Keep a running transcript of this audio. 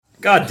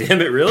God damn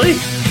it, really?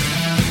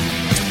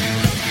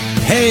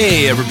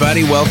 Hey,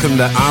 everybody. Welcome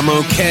to I'm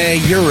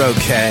Okay, You're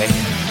Okay.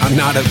 I'm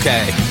not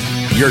okay.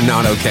 You're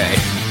not okay.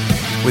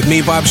 With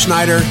me, Bob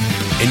Schneider,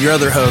 and your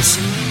other host,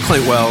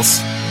 Clint Wells.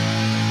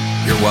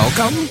 You're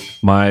welcome.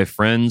 My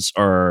friends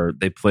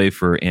they play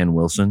for Ann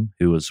Wilson,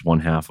 who was one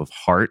half of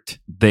Heart.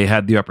 They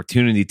had the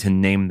opportunity to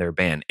name their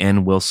band.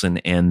 Ann Wilson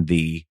and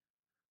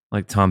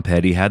like Tom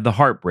Petty had the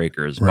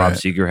Heartbreakers. Right. Bob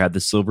Seger had the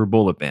Silver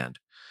Bullet Band.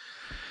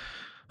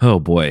 Oh,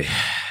 boy.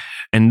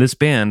 And this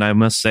band, I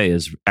must say,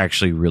 is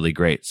actually really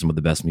great. Some of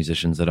the best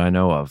musicians that I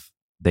know of.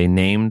 They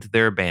named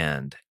their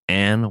band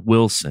Ann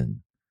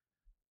Wilson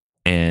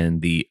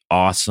and the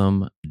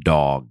Awesome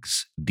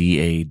Dogs,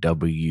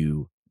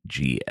 DAWGS.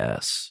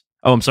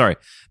 Oh, I'm sorry.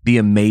 The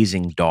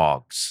Amazing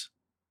Dogs.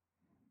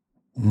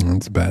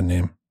 That's a bad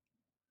name.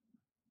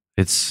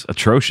 It's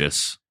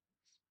atrocious.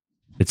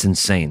 It's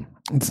insane.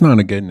 It's not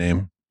a good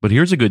name. But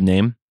here's a good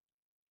name.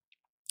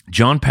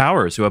 John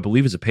Powers, who I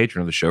believe is a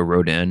patron of the show,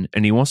 wrote in,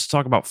 and he wants to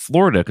talk about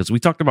Florida because we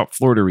talked about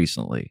Florida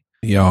recently.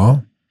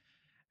 Y'all.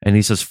 And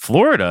he says,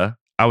 Florida,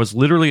 I was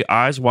literally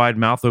eyes wide,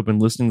 mouth open,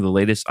 listening to the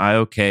latest I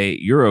Okay,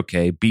 You're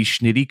Okay, Be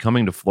Schnitty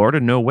coming to Florida?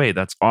 No way,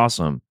 that's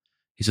awesome.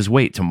 He says,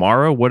 wait,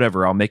 tomorrow?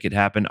 Whatever, I'll make it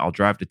happen. I'll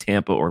drive to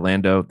Tampa,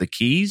 Orlando, the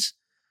Keys?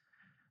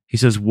 He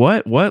says,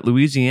 what?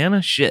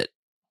 Louisiana? Shit.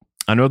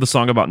 I know the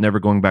song about never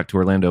going back to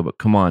Orlando, but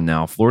come on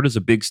now. Florida's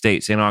a big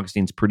state. St.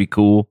 Augustine's pretty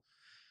cool.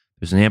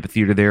 There's an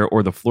amphitheater there,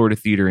 or the Florida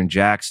Theater in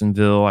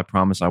Jacksonville. I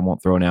promise I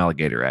won't throw an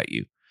alligator at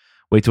you.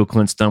 Wait till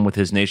Clint's done with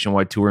his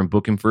nationwide tour and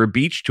book him for a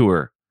beach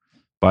tour.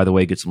 By the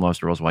way, get some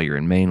lobster rolls while you're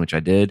in Maine, which I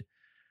did.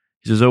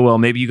 He says, oh, well,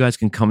 maybe you guys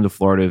can come to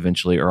Florida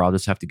eventually, or I'll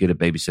just have to get a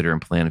babysitter and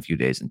plan a few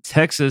days in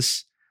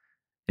Texas.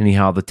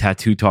 Anyhow, the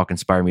tattoo talk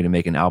inspired me to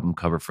make an album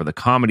cover for the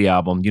comedy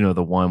album. You know,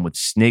 the one with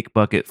Snake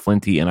Bucket,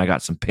 Flinty, and I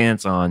Got Some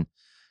Pants On.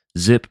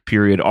 Zip,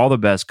 period. All the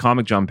best.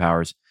 Comic John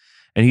Powers.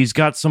 And he's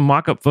got some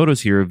mock-up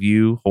photos here of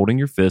you holding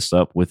your fists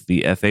up with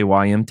the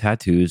FAYM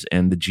tattoos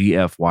and the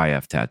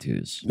GFYF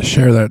tattoos.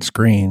 Share that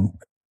screen.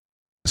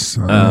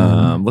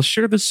 Let's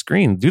share the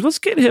screen. Dude, let's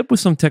get hip with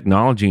some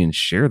technology and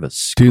share the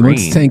screen. Dude,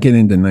 let's take it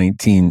into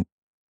 19.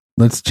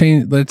 Let's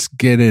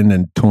get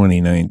into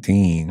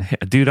 2019.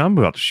 Dude, I'm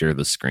about to share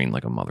the screen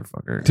like a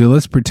motherfucker. Dude,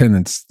 let's pretend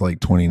it's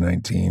like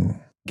 2019.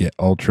 Get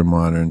ultra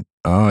modern.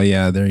 Oh,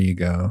 yeah, there you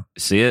go.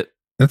 See it?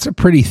 That's a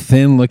pretty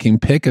thin looking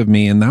pic of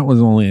me, and that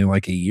was only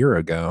like a year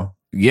ago.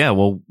 Yeah,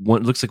 well,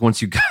 it looks like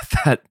once you got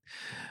that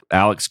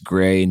Alex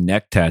Gray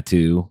neck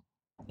tattoo.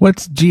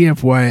 What's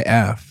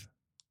GFYF?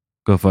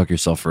 Go fuck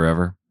yourself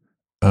forever.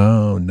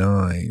 Oh,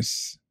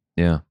 nice.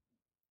 Yeah.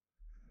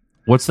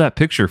 What's that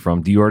picture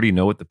from? Do you already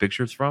know what the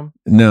picture's from?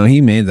 No, he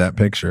made that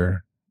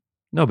picture.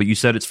 No, but you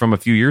said it's from a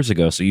few years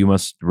ago, so you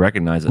must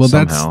recognize it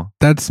somehow.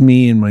 That's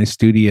me in my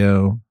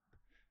studio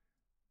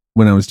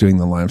when I was doing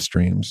the live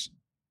streams.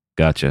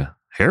 Gotcha.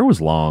 Hair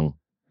was long.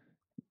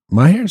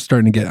 My hair's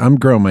starting to I'm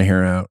growing my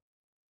hair out.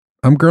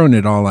 I'm growing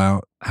it all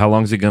out. How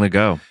long's it going to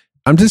go?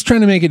 I'm just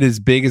trying to make it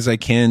as big as I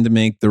can to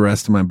make the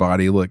rest of my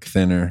body look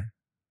thinner.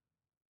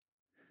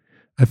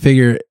 I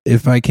figure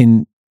if I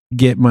can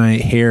get my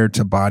hair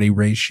to body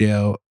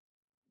ratio,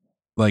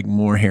 like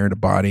more hair to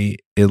body,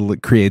 it'll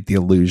create the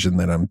illusion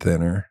that I'm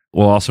thinner.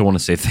 Well, I also want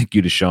to say thank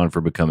you to Sean for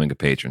becoming a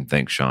patron.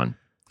 Thanks, Sean.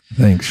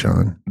 Thanks,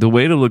 Sean. The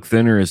way to look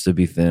thinner is to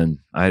be thin.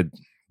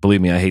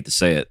 Believe me, I hate to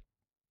say it,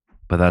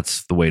 but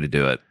that's the way to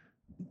do it.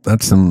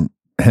 That's some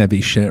heavy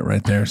shit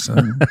right there,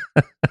 son.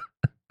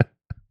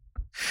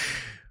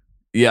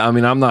 Yeah, I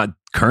mean, I'm not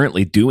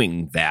currently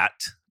doing that,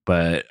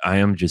 but I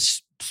am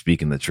just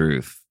speaking the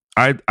truth.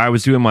 I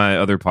was doing my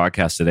other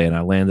podcast today, and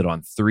I landed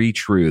on 3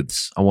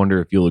 truths. I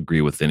wonder if you'll agree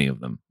with any of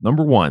them.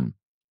 Number 1,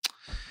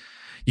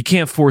 you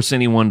can't force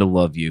anyone to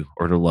love you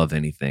or to love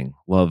anything.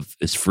 Love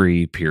is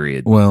free,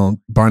 period.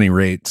 Well, Bonnie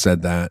Raitt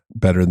said that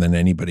better than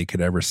anybody could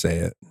ever say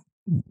it.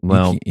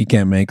 Well, you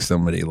can't make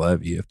somebody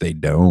love you if they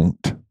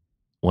don't.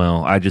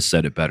 Well, I just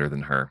said it better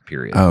than her,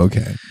 period. Oh,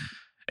 okay.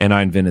 And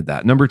I invented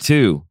that. Number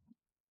 2,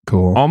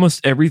 cool.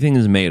 Almost everything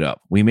is made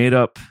up. We made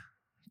up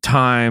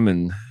time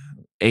and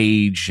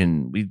age,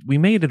 and we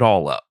made it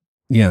all up.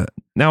 Yeah.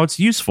 Now it's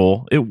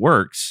useful. It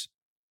works.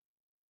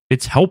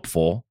 It's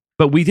helpful,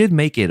 but we did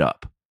make it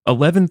up.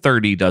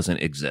 11:30 doesn't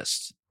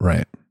exist.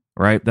 Right.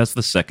 Right? That's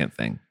the second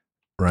thing.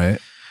 Right.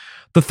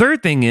 The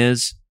third thing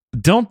is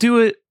don't do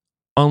it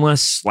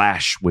unless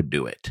Slash would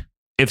do it.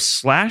 If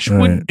Slash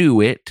would do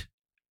it,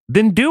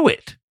 then do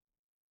it.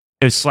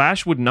 If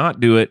Slash would not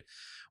do it,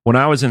 when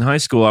I was in high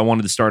school, I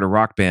wanted to start a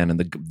rock band, and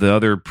the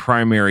other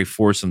primary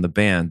force in the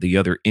band, the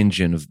other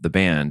engine of the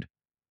band,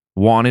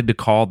 wanted to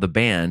call the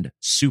band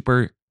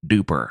Super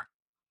Duper.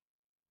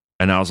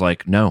 And I was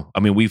like, no. I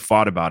mean, we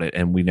fought about it,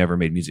 and we never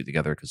made music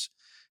together because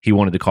he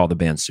wanted to call the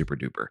band Super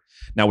Duper.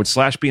 Now, would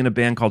Slash be in a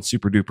band called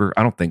Super Duper?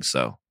 I don't think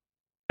so.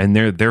 And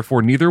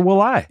therefore, neither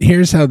will I.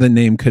 Here's how the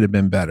name could have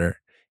been better.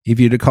 If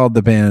you'd have called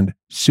the band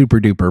Super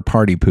Duper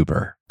Party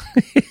Pooper,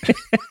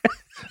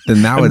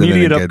 then that would have been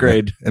a good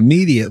upgrade.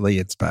 Immediately,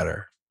 it's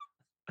better.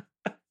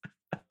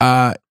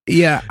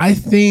 Yeah, I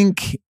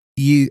think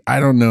I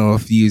don't know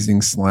if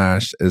using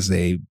Slash as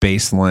a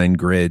baseline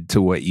grid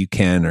to what you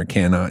can or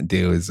cannot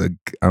do is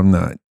I'm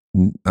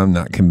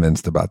not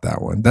convinced about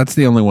that one. That's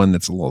the only one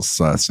that's a little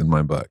sus in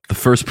my book. The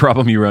first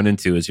problem you run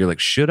into is you're like,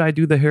 should I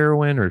do the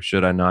heroin or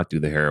should I not do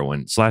the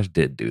heroin? Slash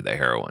did do the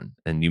heroin,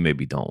 and you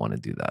maybe don't want to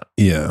do that.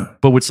 Yeah.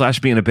 But would Slash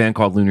be in a band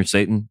called Lunar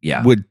Satan?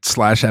 Yeah. Would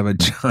Slash have a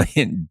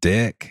giant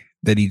dick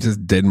that he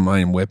just didn't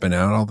mind whipping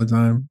out all the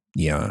time?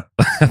 Yeah.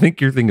 I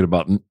think you're thinking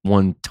about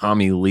one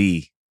Tommy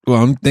Lee.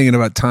 Well, I'm thinking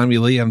about Tommy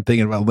Lee. I'm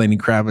thinking about Lenny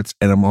Kravitz.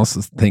 And I'm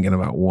also thinking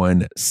about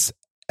one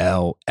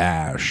L.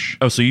 Ash.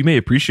 Oh, so you may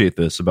appreciate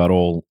this about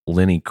old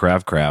Lenny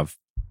Krav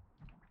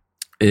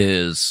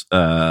is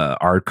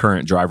our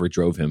current driver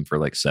drove him for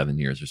like 7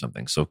 years or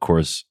something. So, of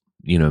course,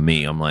 you know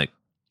me, I'm like,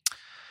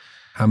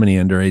 how many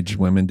underage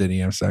women did he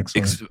have sex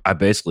with? I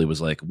basically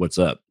was like, what's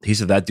up? He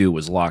said that dude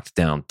was locked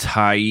down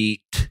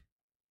tight.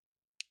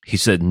 He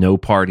said no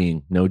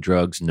partying, no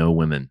drugs, no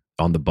women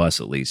on the bus,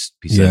 at least.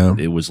 He said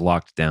it was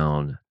locked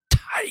down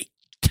tight.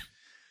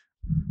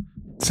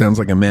 Sounds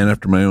like a man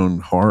after my own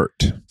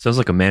heart. Sounds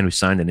like a man who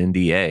signed an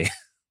NDA.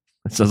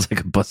 It sounds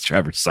like a bus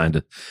driver signed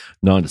a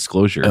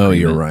non-disclosure agreement.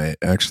 You're right.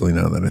 Actually,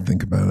 now that I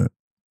think about it,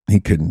 he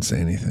couldn't say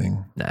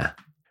anything. Nah.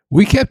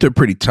 We kept it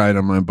pretty tight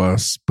on my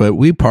bus, but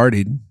we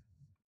partied.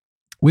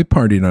 We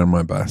partied on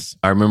my bus.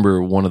 I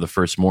remember one of the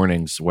first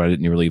mornings where I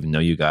didn't really even know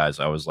you guys.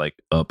 I was like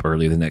up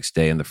early the next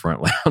day in the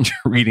front lounge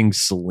reading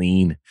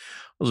Celine.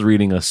 I was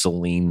reading a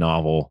Celine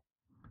novel.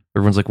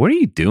 Everyone's like, what are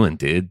you doing,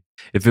 dude?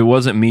 If it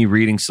wasn't me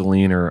reading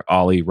Celine or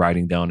Ollie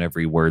writing down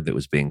every word that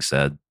was being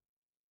said,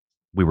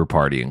 we were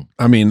partying.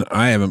 I mean,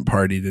 I haven't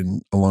partied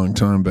in a long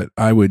time, but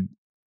I would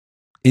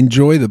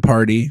enjoy the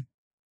party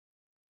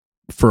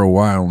for a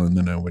while, and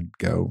then I would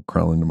go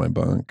crawl into my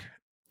bunk.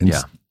 And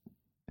yeah.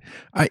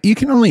 You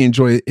can only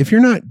enjoy it if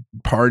you're not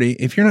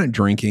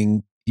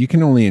drinking, you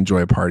can only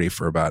enjoy a party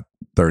for about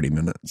 30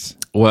 minutes.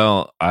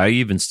 Well, I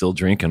even still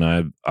drink,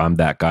 and I'm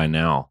that guy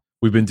now.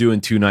 We've been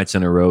doing 2 nights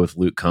in a row with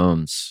Luke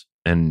Combs,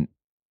 and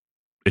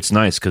it's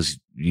nice because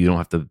you don't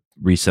have to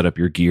reset up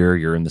your gear.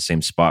 You're in the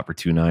same spot for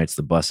 2 nights.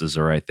 The buses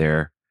are right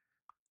there.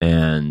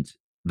 And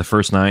the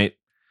first night,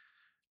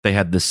 they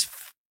had this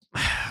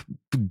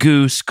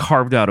goose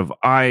carved out of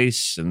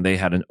ice, and they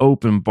had an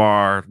open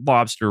bar,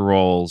 lobster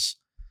rolls.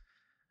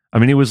 I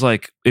mean, it was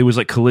like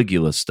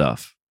Caligula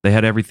stuff. They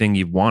had everything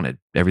you wanted,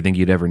 everything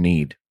you'd ever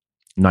need.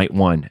 Night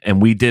 1,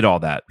 and we did all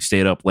that. We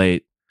stayed up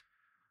late.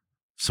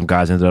 Some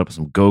guys ended up with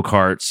some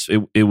go-karts.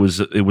 It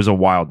was a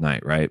wild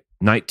night, right?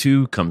 Night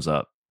 2 comes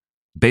up.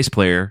 Bass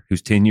player,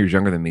 who's 10 years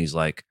younger than me, is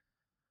like,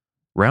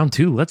 round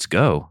 2, let's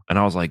go. And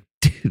I was like,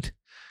 dude,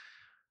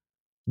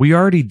 we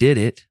already did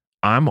it.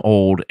 I'm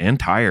old and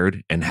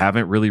tired and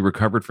haven't really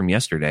recovered from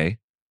yesterday.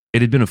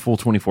 It had been a full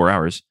 24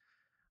 hours.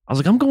 I was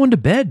like, I'm going to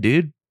bed,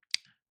 dude.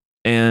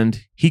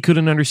 And he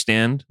couldn't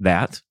understand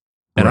that.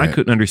 And right. I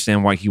couldn't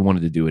understand why he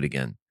wanted to do it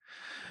again.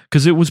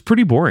 Because it was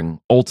pretty boring,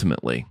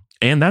 ultimately.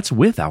 And that's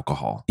with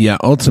alcohol. Yeah,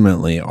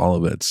 ultimately, all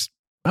of it's,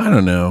 I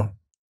don't know.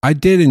 I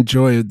did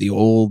enjoy the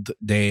old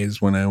days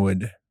when I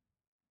would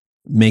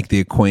make the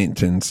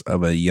acquaintance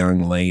of a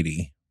young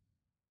lady.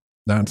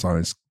 That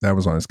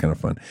was always kind of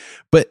fun.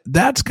 But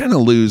that's kind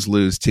of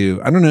lose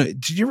too. I don't know.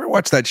 Did you ever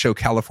watch that show,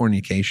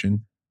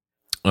 Californication?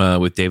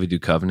 With David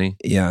Duchovny?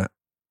 Yeah.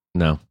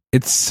 No.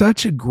 It's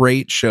such a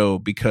great show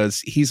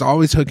because he's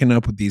always hooking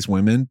up with these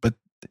women. But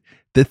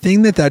the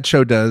thing that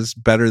show does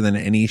better than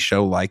any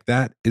show like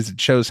that is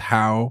it shows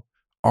how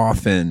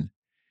often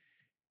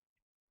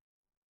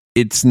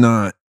it's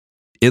not.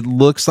 It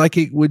looks like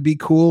it would be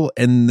cool,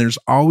 and there's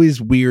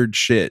always weird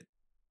shit.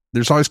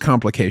 There's always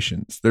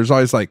complications. There's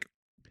always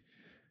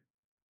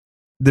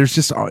there's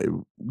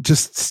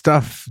just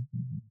stuff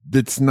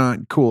that's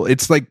not cool.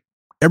 It's like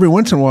every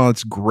once in a while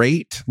it's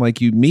great.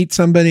 Like you meet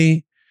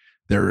somebody,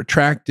 they're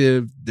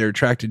attractive, they're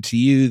attracted to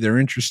you, they're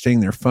interesting,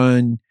 they're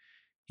fun.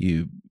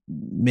 You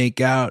make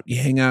out, you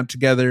hang out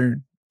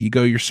together, you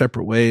go your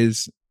separate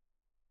ways.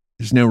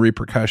 There's no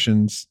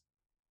repercussions.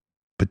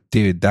 But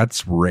dude,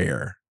 that's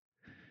rare.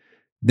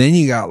 Then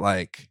you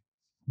got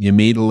you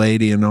meet a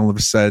lady and all of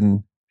a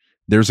sudden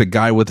there's a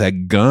guy with a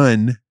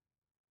gun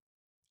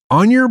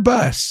on your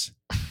bus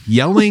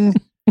yelling,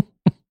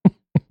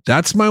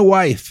 that's my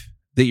wife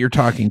that you're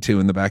talking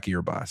to in the back of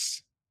your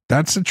bus.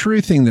 That's a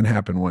true thing that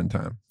happened one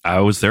time.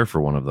 I was there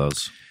for one of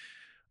those.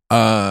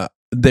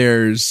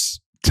 There's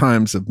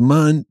times of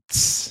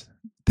months,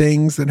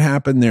 things that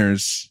happen.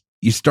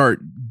 You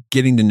start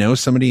getting to know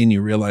somebody and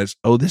you realize,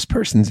 oh, this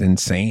person's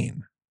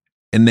insane.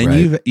 And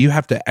then right. you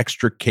have to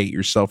extricate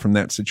yourself from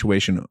that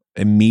situation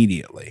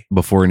immediately.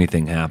 Before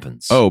anything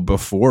happens. Oh,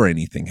 before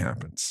anything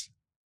happens.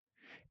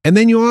 And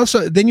then you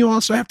also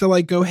have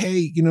to go,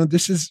 hey,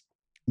 this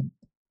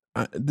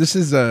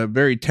is a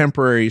very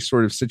temporary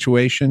sort of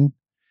situation.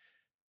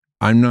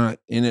 I'm not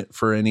in it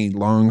for any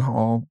long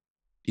haul,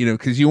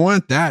 because you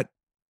want that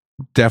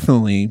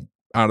definitely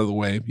out of the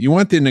way. You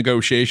want the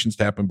negotiations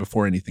to happen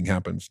before anything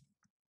happens.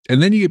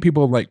 And then you get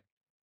people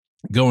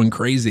going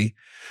crazy.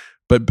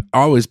 But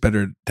always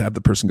better to have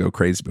the person go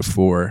crazy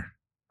before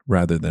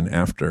rather than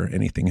after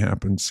anything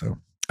happens. So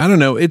I don't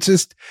know. It's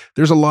just,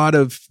 there's a lot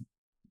of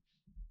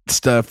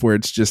stuff where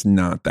it's just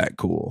not that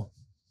cool.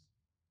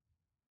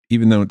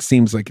 Even though it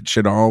seems like it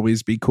should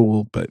always be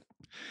cool, but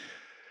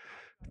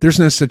there's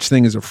no such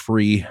thing as a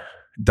free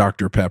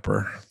Dr.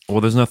 Pepper.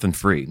 Well, there's nothing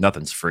free.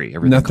 Nothing's free.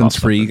 Nothing's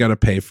free. You got to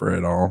pay for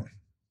it all.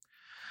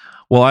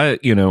 Well,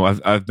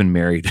 I've been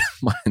married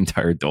my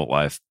entire adult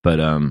life, but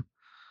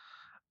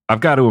I've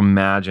got to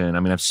imagine. I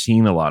mean, I've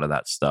seen a lot of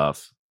that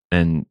stuff,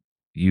 and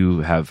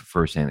you have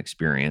firsthand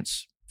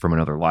experience from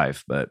another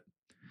life. But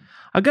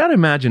I got to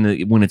imagine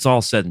that when it's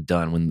all said and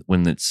done,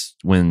 when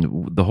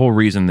the whole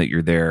reason that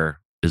you're there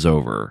is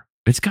over,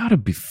 it's got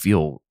to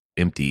feel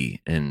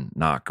empty and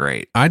not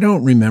great. I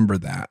don't remember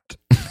that.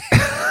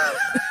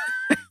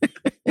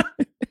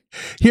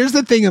 Here's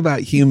the thing about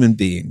human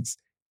beings.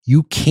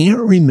 You can't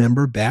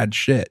remember bad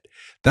shit.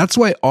 That's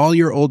why all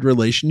your old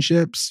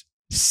relationships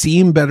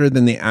seem better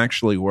than they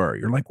actually were.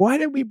 You're like, why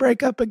did we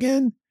break up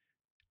again?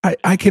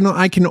 I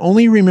can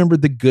only remember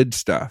the good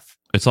stuff.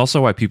 It's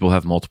also why people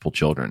have multiple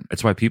children.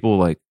 It's why people,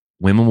 like,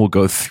 women will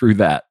go through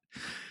that.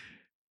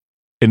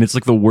 And it's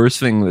like the worst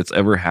thing that's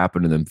ever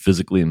happened to them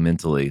physically and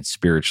mentally and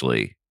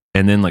spiritually.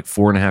 And then like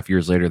 4.5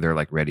 years later, they're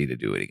like ready to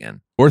do it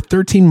again. Or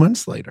 13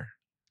 months later.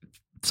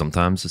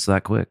 Sometimes it's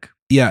that quick.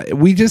 Yeah.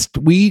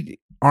 We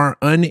are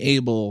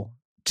unable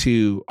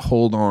to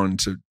hold on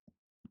to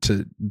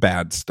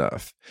bad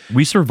stuff.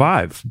 We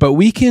survive. But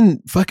we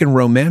can fucking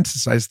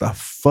romanticize the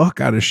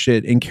fuck out of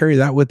shit and carry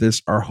that with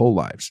us our whole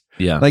lives.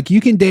 Yeah. Like,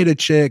 you can date a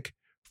chick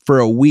for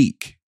a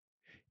week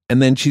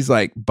and then she's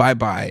like,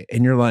 bye-bye.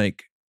 And you're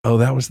like, oh,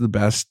 that was the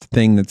best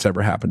thing that's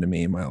ever happened to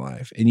me in my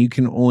life. And you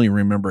can only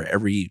remember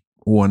every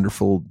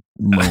wonderful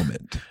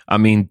moment. I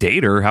mean,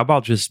 date her. How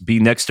about just be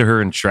next to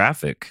her in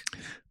traffic?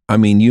 I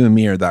mean, you and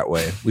me are that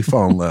way. We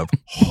fall in love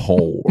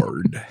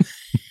hard.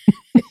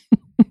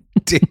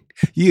 Dude,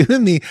 you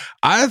and me,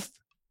 I've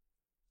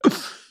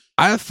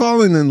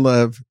fallen in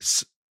love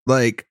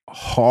like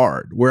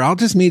hard, where I'll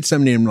just meet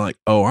somebody and I'm like,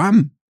 oh,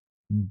 I'm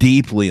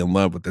deeply in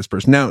love with this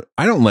person. Now,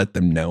 I don't let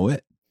them know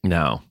it.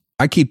 No.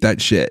 I keep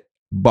that shit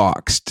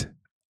boxed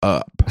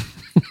up.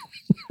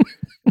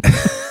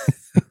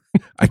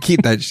 I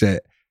keep that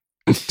shit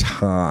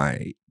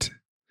tight.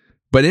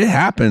 But it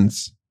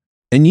happens.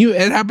 And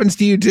it happens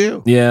to you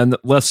too. Yeah, and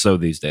less so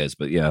these days,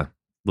 but yeah,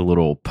 the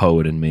little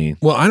poet in me.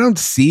 Well, I don't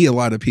see a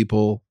lot of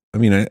people. I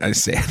mean, I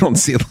say I don't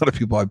see a lot of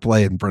people. I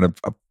play in front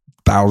of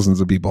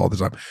thousands of people all the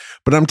time.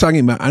 But I'm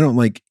talking about, I don't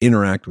like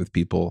interact with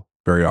people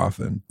very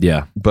often.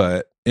 Yeah.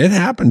 But it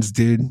happens,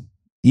 dude.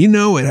 You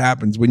know it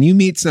happens when you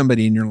meet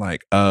somebody and you're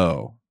like,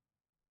 oh,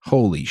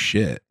 holy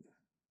shit,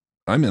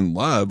 I'm in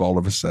love all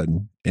of a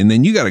sudden. And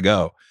then you got to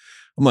go.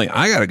 I'm like,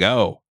 I got to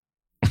go.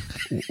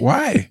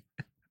 Why?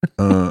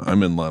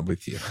 I'm in love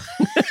with you.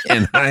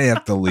 And I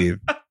have to leave.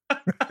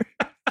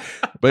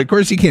 But of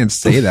course you can't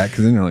say that,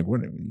 because then you're like,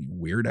 what a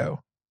weirdo.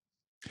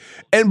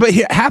 But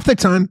half the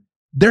time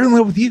they're in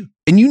love with you.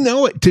 And you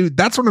know it too.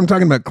 That's what I'm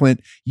talking about,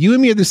 Clint. You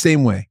and me are the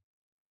same way.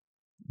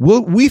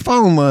 We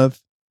fall in love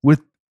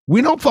with,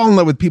 we don't fall in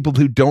love with people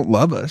who don't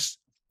love us.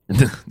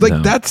 Like,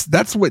 no.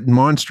 That's what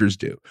monsters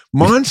do.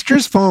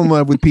 Monsters fall in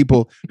love with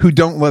people who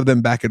don't love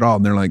them back at all.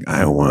 And they're like,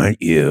 I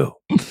want you.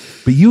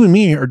 But you and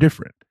me are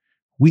different.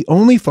 We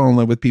only fall in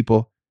love with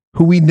people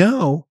who we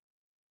know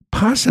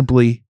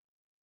possibly,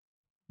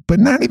 but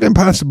not even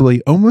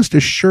possibly, almost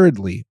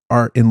assuredly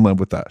are in love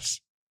with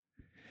us.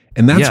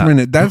 And that's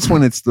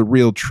when it's the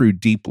real, true,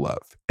 deep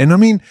love. And I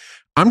mean,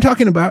 I'm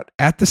talking about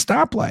at the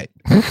stoplight.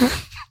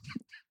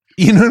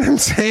 You know what I'm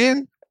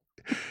saying?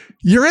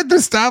 You're at the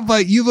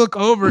stoplight, you look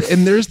over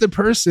and there's the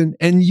person,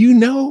 and you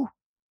know,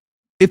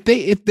 if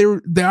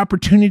the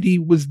opportunity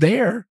was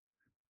there,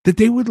 that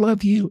they would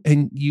love you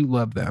and you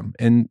love them.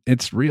 And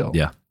it's real.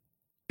 Yeah.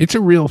 It's a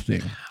real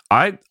thing.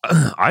 I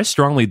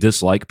strongly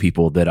dislike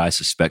people that I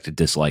suspect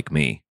dislike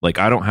me. Like,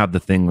 I don't have the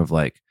thing of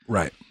like,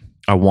 right,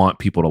 I want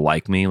people to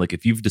like me. Like,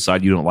 if you've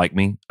decided you don't like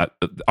me, I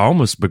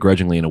almost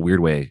begrudgingly, in a weird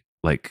way,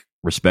 like,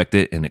 respect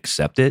it and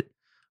accept it,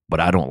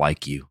 but I don't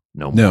like you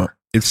no more.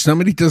 If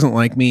somebody doesn't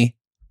like me,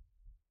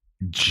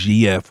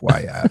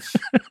 GFYF.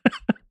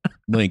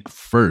 Like,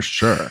 for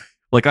sure.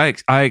 Like,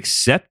 I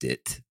accept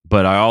it,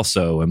 but I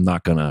also am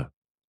not gonna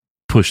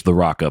push the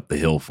rock up the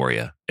hill for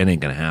you. It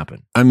ain't gonna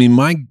happen. I mean,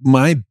 my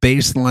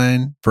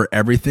baseline for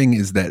everything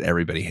is that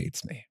everybody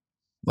hates me.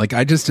 Like,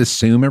 I just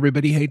assume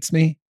everybody hates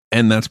me,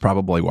 and that's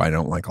probably why I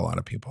don't like a lot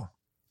of people.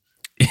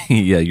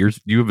 Yeah, you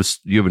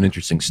have an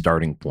interesting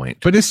starting point.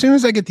 But as soon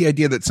as I get the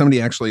idea that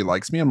somebody actually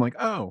likes me, I'm like,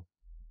 oh,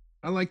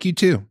 I like you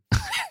too.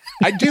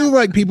 I do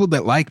like people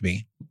that like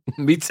me.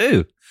 Me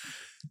too.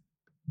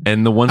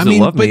 And the ones that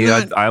love me,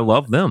 I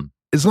love them.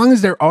 As long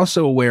as they're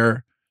also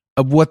aware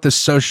of what the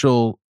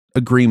social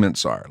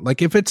agreements are.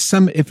 Like, if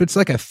it's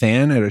like a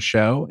fan at a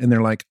show and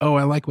they're like, oh,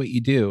 I like what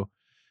you do.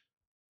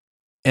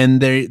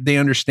 And they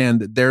understand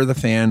that they're the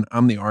fan,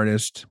 I'm the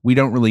artist. We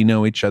don't really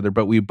know each other,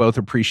 but we both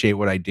appreciate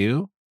what I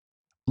do.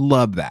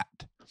 Love that.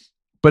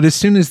 But as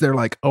soon as they're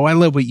like, oh, I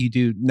love what you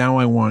do, now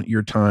I want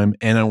your time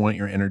and I want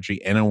your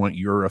energy and I want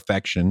your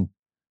affection.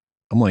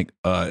 I'm like,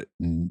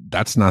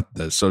 that's not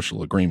the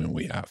social agreement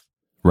we have.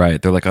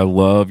 Right. They're like, I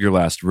love your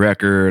last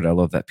record. I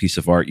love that piece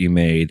of art you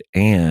made.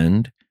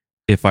 And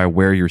if I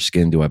wear your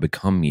skin, do I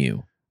become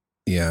you?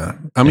 Yeah.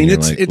 I mean, you're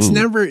it's like, it's ooh.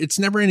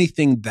 never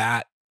anything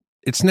that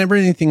it's never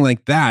anything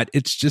like that.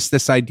 It's just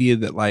this idea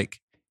that like,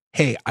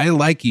 hey, I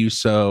like you,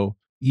 so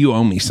you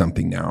owe me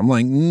something now. I'm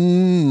like,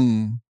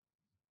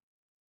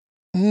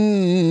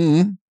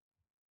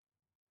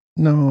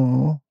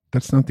 no,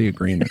 that's not the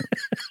agreement.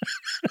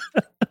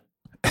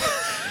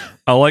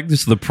 I like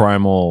this, the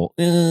primal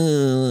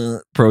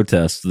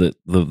protest that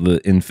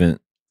the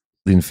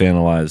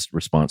infantilized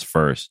response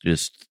first,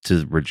 just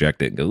to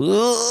reject it and go,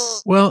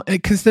 ugh. Well,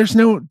 because there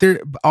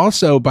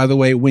also, by the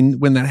way,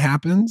 when that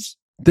happens,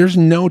 there's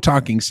no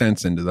talking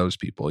sense into those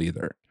people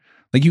either.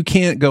 Like you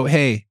can't go,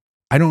 hey,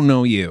 I don't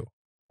know you,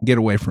 get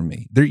away from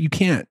me. There, you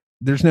can't.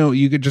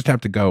 You could just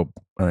have to go,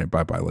 all right,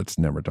 bye-bye, let's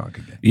never talk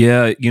again.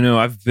 Yeah,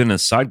 I've been a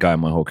side guy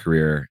my whole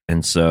career,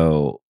 and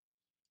so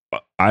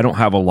I don't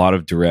have a lot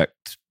of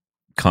direct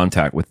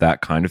contact with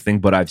that kind of thing,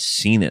 but I've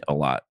seen it a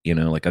lot.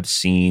 Like I've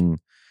seen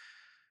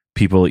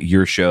people at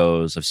your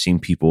shows. I've seen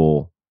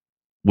people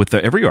with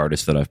every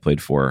artist that I've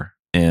played for,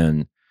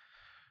 and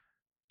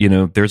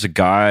there's a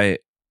guy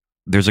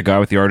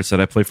with the artist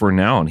that I play for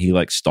now, and he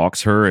like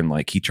stalks her, and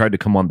like he tried to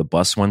come on the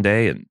bus one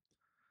day, and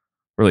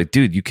we're like,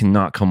 dude, you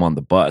cannot come on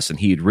the bus. And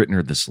he had written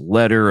her this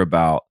letter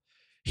about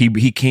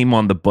he came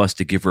on the bus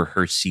to give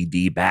her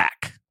CD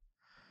back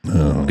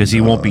because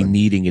he won't be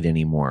needing it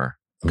anymore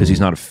because he's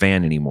not a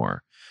fan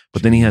anymore.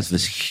 But then he has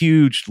this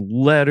huge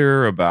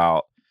letter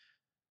about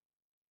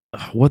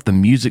what the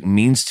music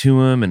means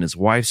to him, and his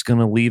wife's going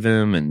to leave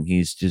him, and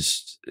he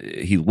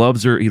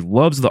loves her. He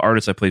loves the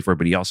artist I played for,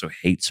 but he also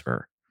hates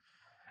her.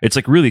 It's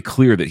like really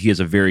clear that he has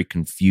a very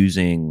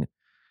confusing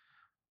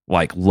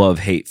like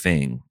love-hate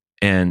thing.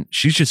 And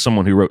she's just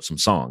someone who wrote some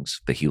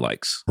songs that he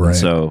likes. Right. And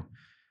so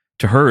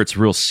to her, it's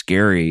real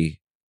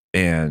scary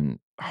and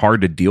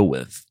hard to deal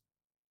with,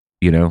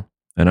 and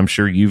I'm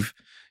sure you've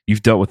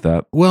dealt with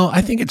that. Well,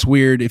 I think it's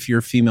weird if you're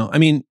a female. I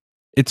mean,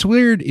 it's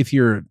weird if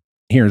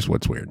here's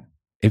what's weird.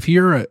 If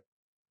you're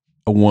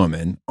a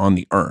woman on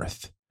the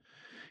earth,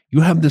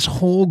 you have this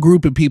whole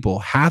group of people,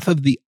 half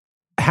of the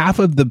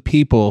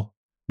people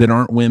that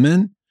aren't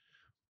women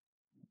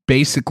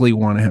basically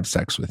want to have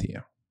sex with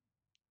you.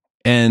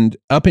 And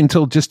up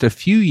until just a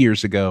few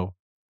years ago,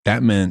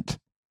 that meant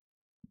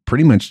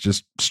pretty much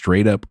just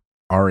straight up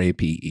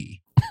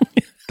RAPE.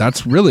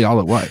 That's really all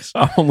it was.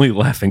 I'm only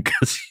laughing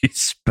because you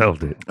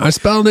spelled it. I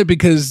spelled it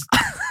because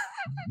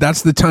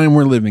that's the time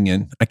we're living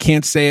in. I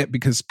can't say it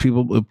because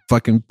people will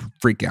fucking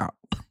freak out,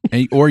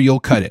 or you'll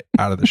cut it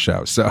out of the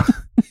show. So,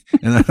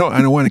 and I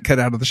don't want to cut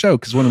out of the show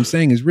because what I'm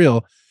saying is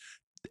real.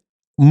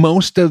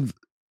 Most of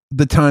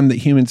the time that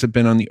humans have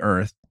been on the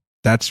earth,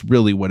 that's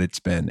really what it's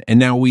been. And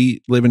now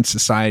we live in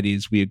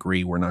societies, we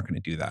agree we're not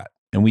going to do that.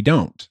 And we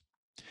don't.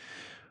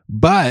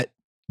 But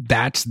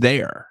that's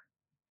there.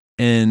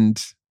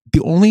 And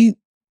the only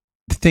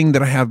thing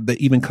that I have that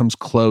even comes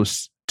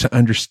close to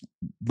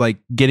like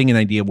getting an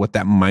idea of what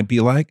that might be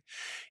like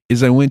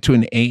is I went to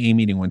an AA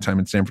meeting one time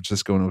in San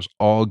Francisco, and it was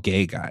all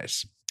gay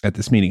guys at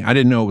this meeting. I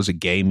didn't know it was a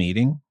gay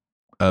meeting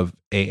of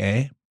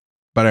AA,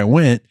 but I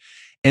went,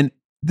 and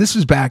this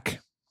was back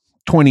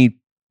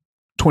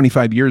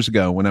 25 years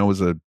ago when I was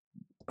a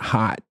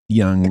hot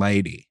young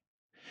lady.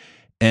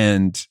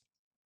 And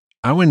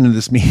I went into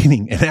this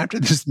meeting, and after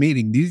this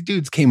meeting, these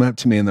dudes came up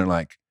to me and they're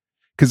like,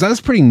 because I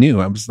was pretty new.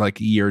 I was like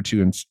a year or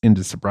two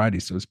into sobriety,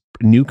 so I was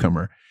a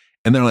newcomer.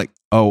 And they're like,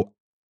 oh,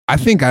 I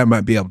think I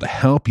might be able to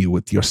help you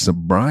with your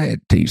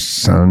sobriety,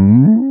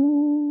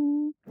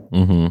 son,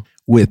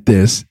 with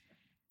this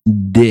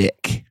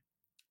dick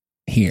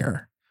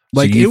here.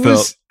 Like so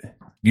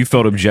you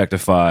felt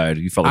objectified.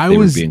 You felt like they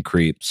were being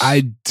creeps.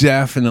 I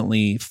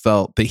definitely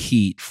felt the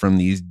heat from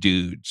these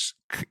dudes,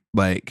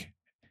 like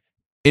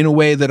in a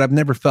way that I've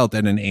never felt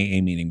at an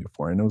AA meeting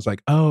before. And I was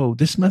like, oh,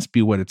 this must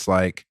be what it's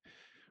like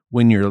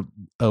when you're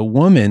a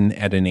woman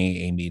at an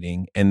AA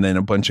meeting, and then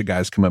a bunch of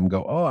guys come up and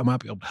go, oh, I might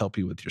be able to help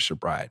you with your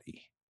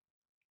sobriety.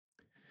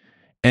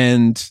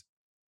 And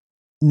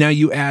now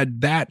you add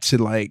that to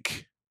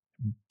like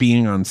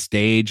being on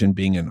stage and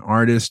being an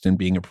artist and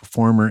being a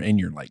performer, and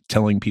you're like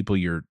telling people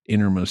your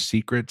innermost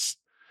secrets.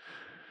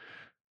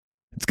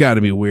 It's got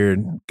to be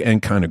weird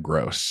and kind of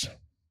gross.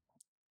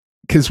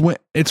 Because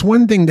it's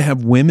one thing to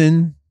have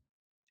women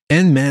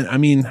and men. I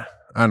mean,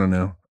 I don't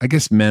know. I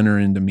guess men are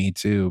into me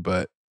too,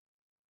 but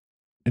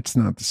it's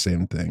not the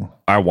same thing.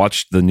 I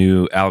watched the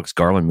new Alex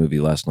Garland movie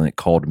last night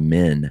called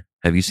Men.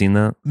 Have you seen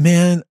that?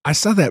 Man, I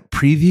saw that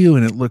preview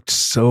and it looked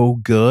so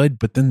good,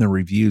 but then the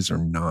reviews are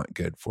not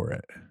good for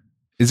it.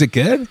 Is it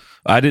good?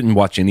 I didn't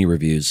watch any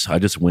reviews. I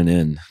just went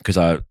in because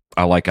I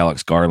like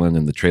Alex Garland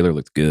and the trailer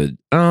looked good.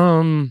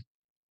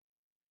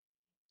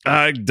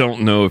 I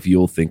don't know if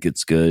you'll think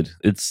it's good.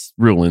 It's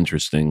real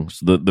interesting.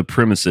 So the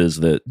premise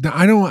is that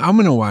I'm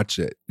going to watch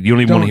it. You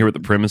don't even want to hear what the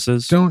premise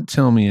is? Don't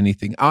tell me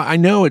anything. I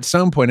know at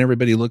some point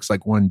everybody looks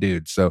like one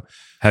dude. So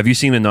have you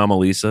seen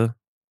Anomalisa,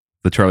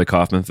 the Charlie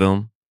Kaufman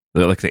film?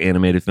 Like the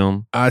animated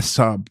film I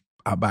saw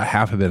about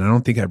half of it. I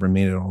don't think I ever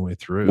made it all the way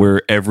through.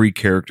 where every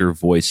character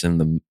voice in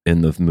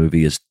the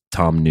movie is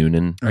Tom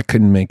Noonan. I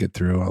couldn't make it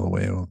through all the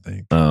way, I don't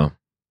think. Oh,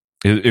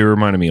 it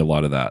reminded me a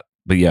lot of that.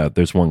 But yeah,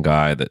 there's one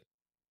guy that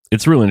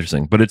it's real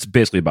interesting, but it's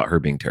basically about her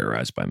being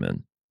terrorized by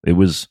men. It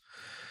was,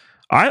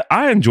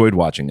 I enjoyed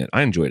watching it.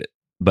 I enjoyed it,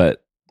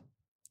 but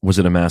was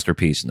it a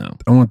masterpiece? No.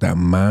 I want that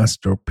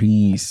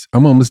masterpiece.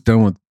 I'm almost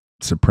done with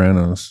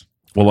Sopranos.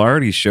 Well, I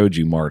already showed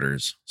you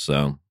Martyrs,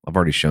 so I've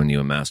already shown you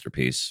a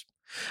masterpiece.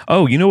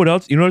 Oh, you know what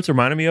else? You know what it's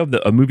reminded me of?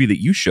 A movie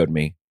that you showed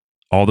me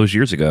all those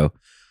years ago.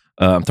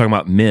 I'm talking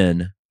about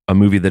Men. A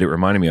movie that it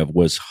reminded me of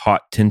was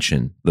Hot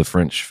Tension, the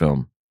French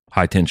film.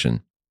 High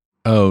Tension.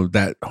 Oh,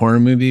 that horror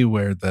movie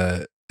where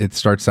it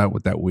starts out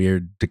with that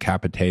weird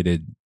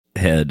decapitated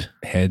Head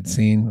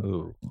scene.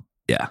 Ooh.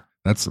 Yeah.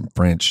 That's some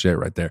French shit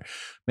right there.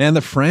 Man,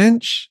 the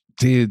French,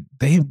 dude,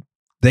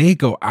 they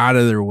go out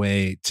of their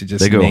way to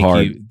just make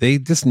you, they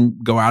just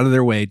go out of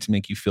their way to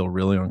make you feel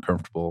really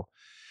uncomfortable.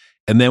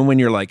 And then when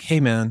you're like, hey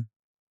man,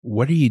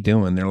 what are you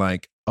doing? They're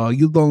like, oh,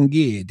 you don't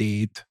get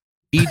it.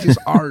 It is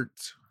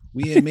art.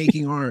 We are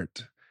making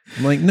art.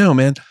 I'm like, no,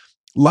 man,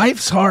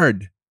 life's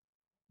hard.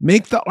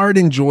 Make the art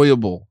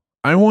enjoyable.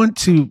 I want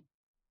to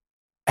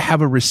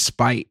have a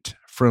respite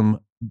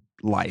from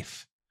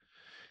life.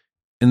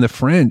 And the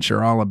French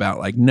are all about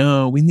like,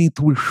 no, we need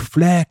to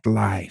reflect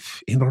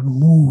life in our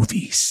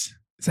movies.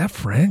 Is that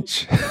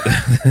French?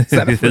 Is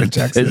that a French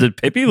accent? Is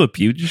it Pepe Le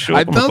Pew just show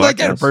I up on the felt like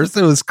podcast? at first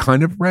it was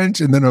kind of French,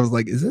 and then I was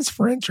like, is this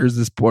French or is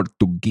this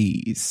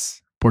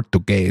Portuguese?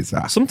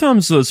 Portuguesa.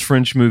 Sometimes those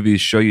French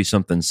movies show you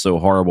something so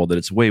horrible that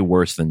it's way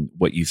worse than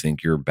what you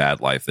think your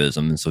bad life is.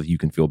 And then so you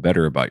can feel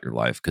better about your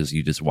life because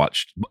you just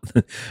watched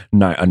a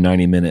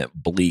 90-minute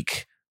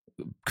bleak,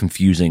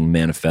 confusing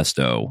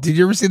manifesto. Did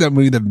you ever see that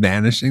movie, The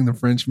Vanishing, the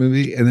French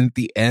movie? And then at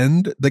the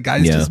end, the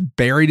guy's just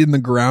buried in the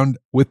ground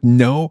with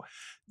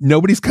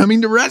nobody's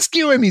coming to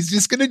rescue him. He's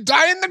just going to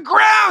die in the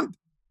ground.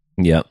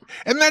 Yep.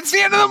 And that's the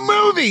end of the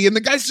movie. And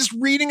the guy's just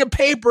reading a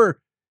paper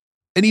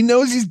and he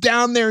knows he's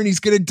down there and he's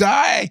going to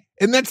die.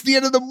 And that's the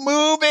end of the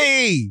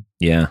movie.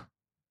 Yeah.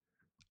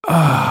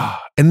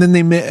 And then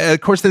they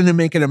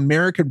make an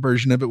American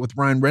version of it with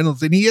Ryan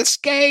Reynolds and he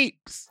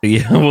escapes.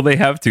 Yeah. Well, they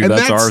have to. And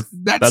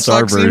That's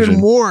our version. Even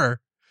more.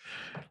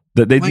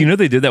 They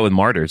did that with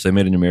Martyrs. They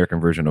made an American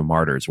version of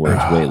Martyrs where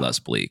it's way less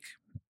bleak.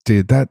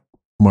 Dude, that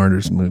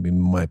Martyrs movie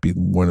might be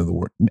one of the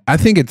worst. I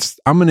think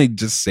I'm going to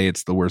just say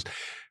it's the worst.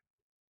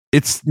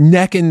 It's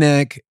neck and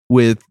neck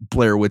with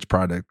Blair Witch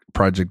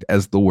Project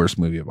as the worst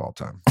movie of all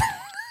time.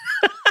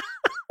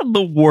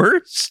 The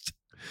worst?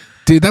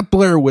 Dude, that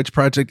Blair Witch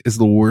Project is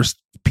the worst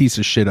piece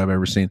of shit I've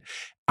ever seen.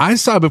 I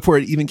saw it before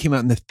it even came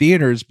out in the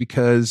theaters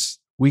because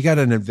we got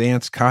an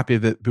advanced copy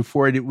of it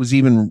before it was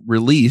even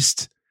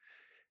released.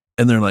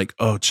 And they're like,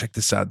 oh, check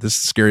this out. This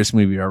is the scariest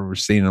movie I've ever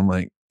seen. I'm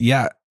like,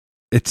 yeah,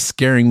 it's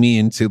scaring me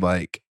into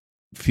like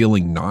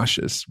feeling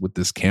nauseous with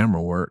this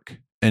camera work.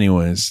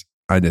 Anyways,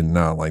 I did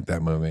not like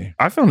that movie.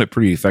 I found it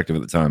pretty effective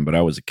at the time, but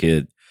I was a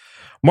kid.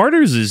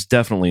 Martyrs is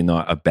definitely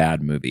not a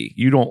bad movie.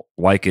 You don't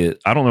like it.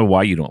 I don't know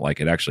why you don't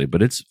like it actually,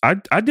 but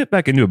I dipped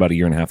back into it about a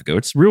year and a half ago.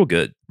 It's real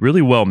good,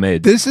 really well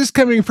made. This is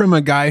coming from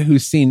a guy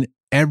who's seen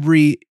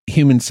every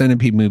Human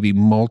Centipede movie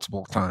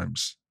multiple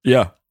times.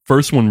 Yeah.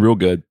 First one, real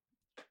good.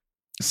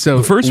 So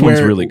the first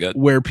one's really good.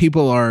 Where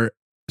people are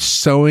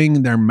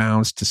sewing their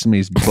mouths to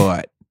somebody's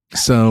butt.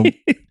 So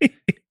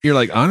you're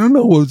like, I don't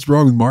know what's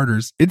wrong with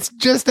Martyrs. It's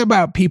just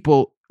about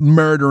people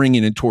murdering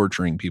and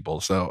torturing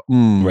people. So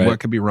right. What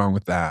could be wrong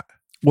with that?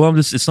 Well,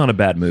 it's not a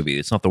bad movie.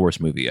 It's not the worst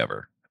movie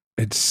ever.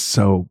 It's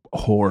so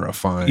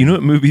horrifying. You know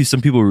what movie some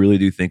people really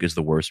do think is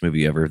the worst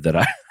movie ever that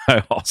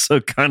I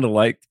also kind of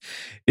liked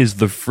is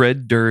the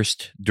Fred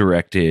Durst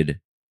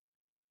directed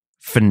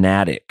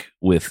Fanatic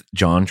with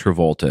John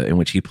Travolta, in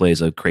which he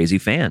plays a crazy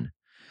fan.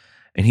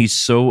 And he's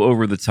so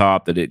over the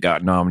top that it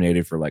got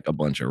nominated for like a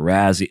bunch of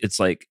Razzie. It's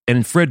like,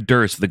 and Fred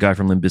Durst, the guy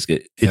from Limp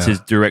Bizkit, it's his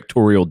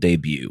directorial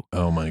debut.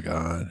 Oh my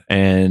God.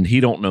 And he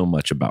don't know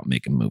much about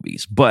making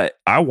movies, but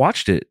I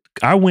watched it.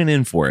 I went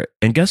in for it.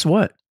 And guess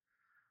what?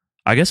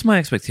 I guess my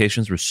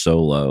expectations were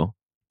so low,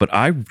 but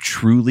I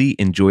truly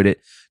enjoyed it.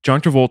 John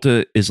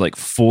Travolta is like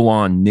full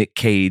on Nick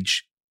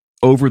Cage,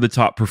 over the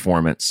top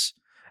performance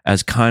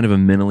as kind of a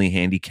mentally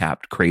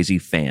handicapped, crazy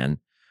fan.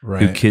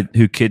 Right.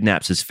 Who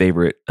kidnaps his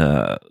favorite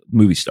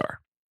movie star.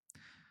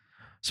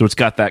 So it's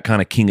got that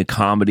kind of king of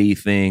comedy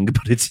thing,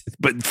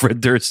 but Fred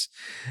Durst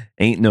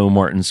ain't no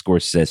Martin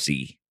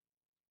Scorsese.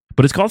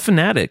 But it's called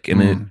Fanatic,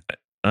 and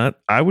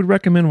I would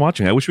recommend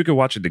watching. I wish we could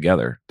watch it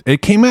together.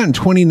 It came out in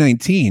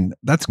 2019.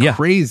 That's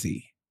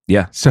crazy.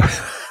 Yeah. So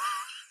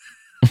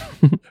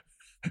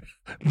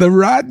the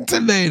Rotten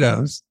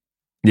Tomatoes.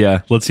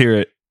 Yeah, let's hear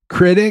it.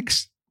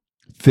 Critics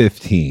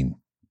 15.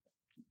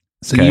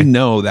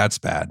 So that's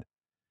bad.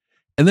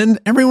 And then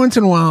every once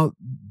in a while,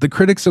 the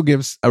critics will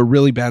give a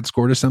really bad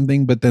score to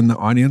something, but then the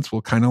audience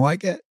will kind of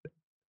like it.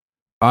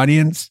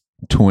 Audience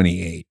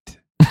 28.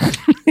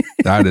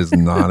 That is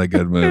not a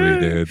good movie,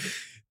 dude.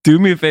 Do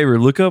me a favor.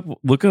 Look up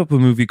a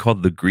movie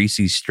called The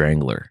Greasy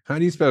Strangler. How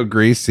do you spell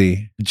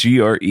greasy?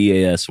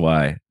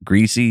 Greasy.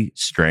 Greasy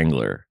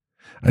Strangler.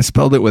 I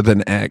spelled it with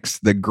an X.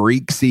 The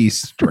Greasy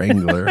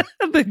Strangler.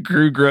 The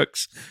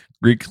Grugrux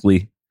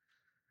Greekly.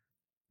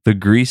 The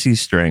Greasy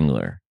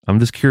Strangler. I'm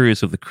just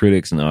curious what the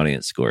critics and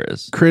audience score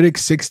is.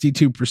 Critics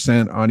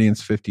 62%,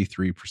 audience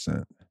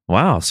 53%.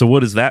 Wow. So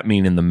what does that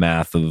mean in the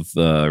math of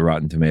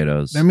Rotten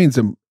Tomatoes? That means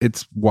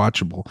it's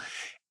watchable.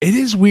 It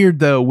is weird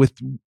though.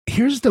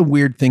 Here's the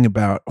weird thing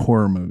about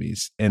horror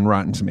movies and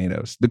Rotten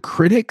Tomatoes. The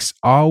critics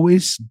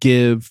always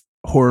give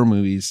horror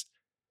movies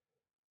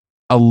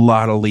a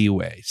lot of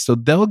leeway. So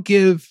they'll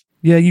give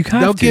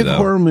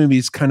horror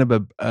movies kind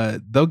of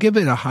they'll give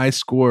it a high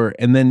score,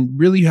 and then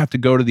really you have to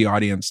go to the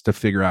audience to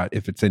figure out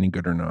if it's any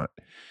good or not.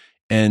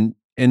 And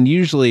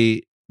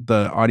usually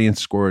the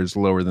audience score is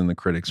lower than the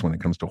critics when it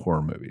comes to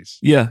horror movies.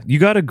 Yeah, you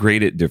got to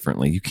grade it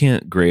differently. You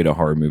can't grade a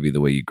horror movie the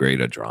way you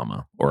grade a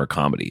drama or a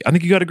comedy. I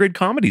think you got to grade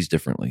comedies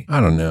differently. I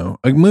don't know.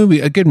 A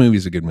good movie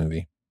is a good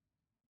movie.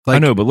 I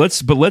know, but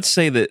let's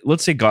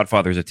say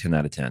Godfather's a 10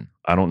 out of 10.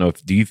 I don't know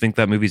do you think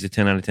that movie's a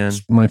 10 out of 10?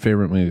 It's my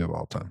favorite movie of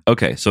all time.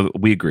 Okay, so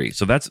we agree.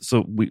 So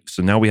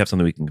now we have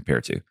something we can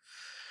compare to.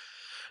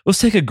 Let's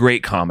take a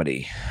great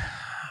comedy.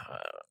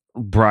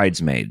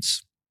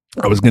 Bridesmaids.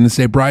 I was going to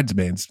say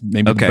Bridesmaids,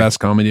 maybe the best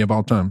comedy of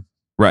all time.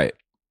 Right.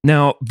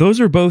 Now, those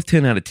are both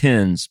 10 out of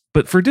 10s,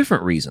 but for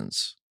different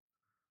reasons.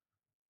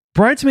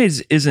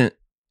 Bridesmaids isn't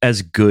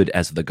as good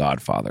as The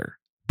Godfather,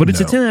 but it's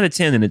a 10 out of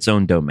 10 in its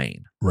own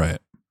domain. Right.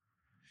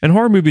 And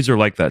horror movies are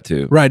like that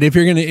too. Right. If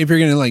you're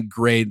gonna like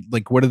grade,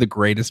 like, what are the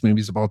greatest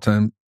movies of all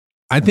time?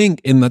 I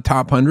think in the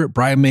top 100,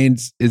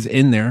 Bridesmaids is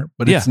in there,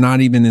 but it's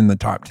not even in the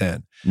top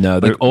 10. No,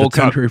 like Old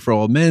Country for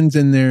Old Men's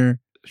in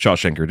there.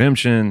 Shawshank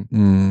Redemption.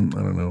 I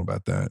don't know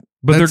about that.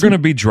 But they're going to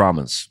be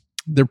dramas.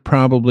 They're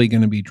probably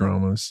going to be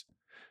dramas.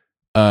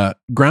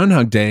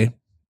 Groundhog Day,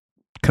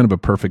 kind of a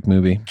perfect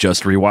movie.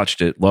 Just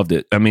rewatched it. Loved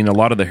it. I mean, a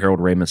lot of the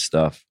Harold Ramis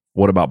stuff.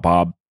 What about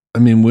Bob? I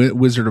mean,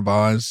 Wizard of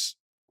Oz,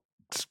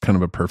 it's kind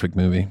of a perfect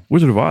movie.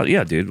 Wizard of Oz,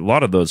 yeah, dude. A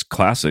lot of those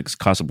classics.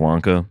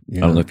 Casablanca. Yeah.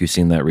 I don't know if you've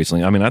seen that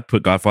recently. I mean, I'd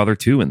put Godfather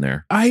 2 in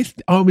there. I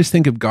always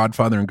think of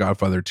Godfather and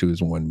Godfather 2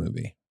 as one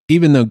movie.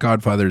 Even though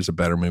Godfather is a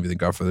better movie than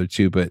Godfather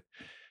 2, but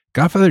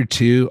Godfather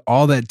 2,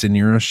 all that De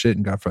Niro shit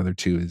in Godfather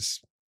 2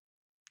 is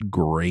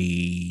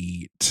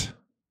great.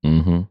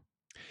 Mm-hmm.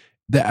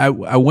 At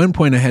one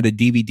point, I had a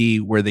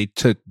DVD where they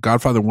took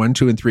Godfather 1,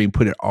 2, and 3 and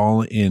put it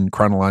all in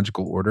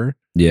chronological order.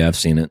 Yeah, I've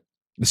seen it.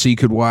 So you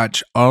could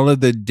watch all of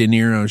the De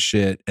Niro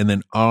shit and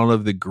then all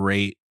of the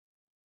great,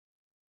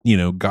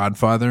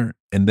 Godfather,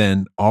 and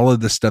then all of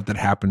the stuff that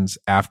happens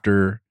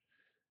after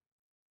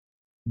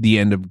the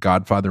end of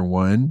Godfather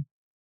 1.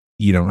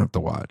 You don't have to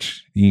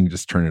watch. You can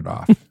just turn it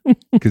off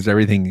because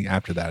everything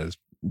after that is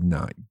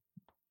not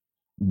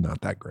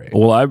that great.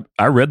 Well,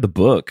 I read the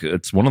book.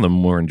 It's one of the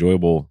more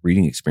enjoyable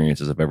reading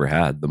experiences I've ever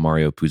had, the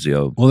Mario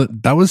Puzo. Well,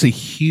 that was a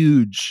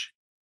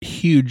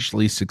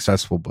hugely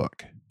successful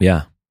book.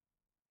 Yeah.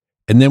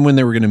 And then when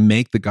they were going to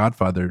make The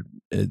Godfather,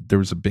 there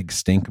was a big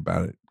stink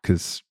about it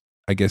because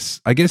I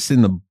guess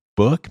in the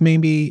book,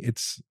 maybe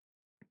it's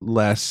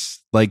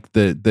less like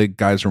the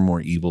guys are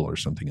more evil or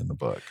something in the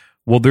book.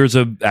 Well, there's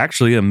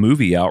actually a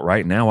movie out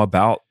right now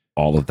about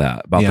all of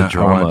that, about the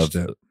drama of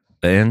the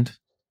end.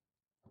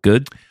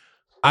 Good.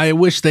 I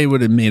wish they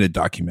would have made a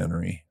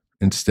documentary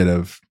instead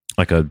of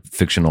like a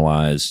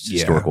fictionalized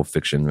historical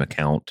fiction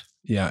account.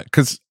 Yeah,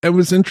 because it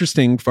was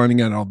interesting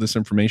finding out all this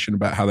information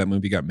about how that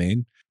movie got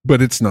made,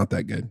 but it's not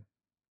that good.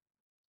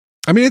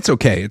 I mean, it's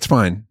okay. It's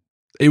fine.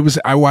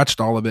 I watched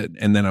all of it,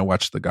 and then I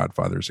watched The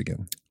Godfathers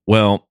again.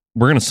 Well,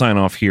 we're going to sign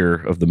off here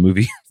of the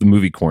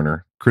movie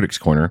corner, Critics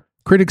Corner.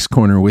 Critics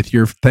Corner with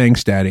your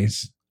thanks,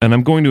 daddies. And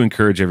I'm going to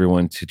encourage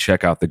everyone to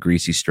check out The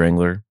Greasy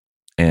Strangler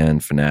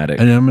and Fanatic.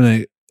 And I'm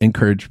going to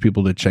encourage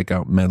people to check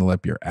out Metal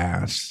Up Your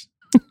Ass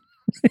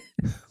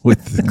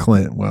with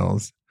Clint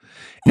Wells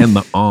and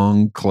The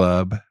Ong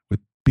Club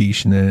with B.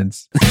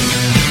 Schnitz.